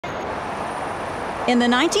In the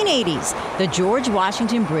 1980s, the George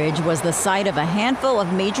Washington Bridge was the site of a handful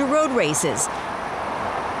of major road races.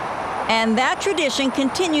 And that tradition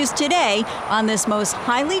continues today on this most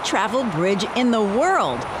highly traveled bridge in the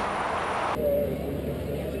world.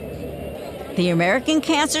 The American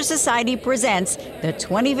Cancer Society presents the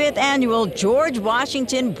 25th annual George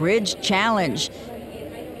Washington Bridge Challenge.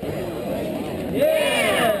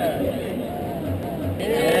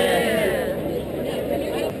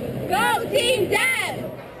 Go Team Dad!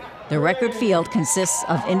 The record field consists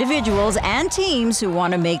of individuals and teams who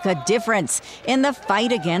want to make a difference in the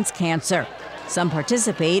fight against cancer. Some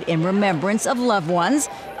participate in remembrance of loved ones,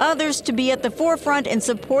 others to be at the forefront in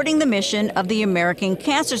supporting the mission of the American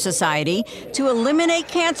Cancer Society to eliminate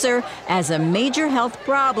cancer as a major health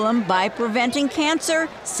problem by preventing cancer,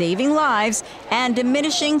 saving lives, and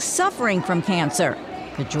diminishing suffering from cancer.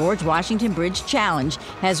 The George Washington Bridge Challenge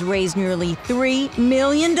has raised nearly $3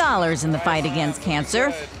 million in the fight against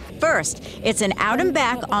cancer. First, it's an out and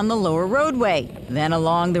back on the lower roadway, then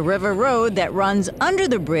along the river road that runs under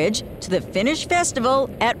the bridge to the finish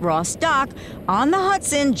festival at Ross Dock on the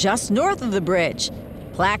Hudson just north of the bridge.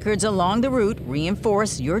 Placards along the route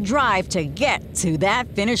reinforce your drive to get to that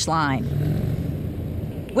finish line.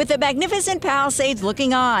 With the magnificent Palisades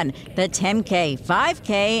looking on, the 10K,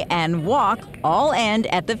 5K, and walk all end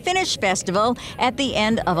at the finish festival at the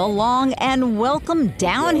end of a long and welcome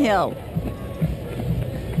downhill.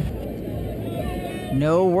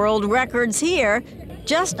 No world records here,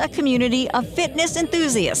 just a community of fitness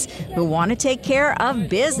enthusiasts who want to take care of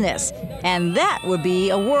business. And that would be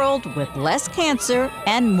a world with less cancer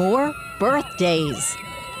and more birthdays.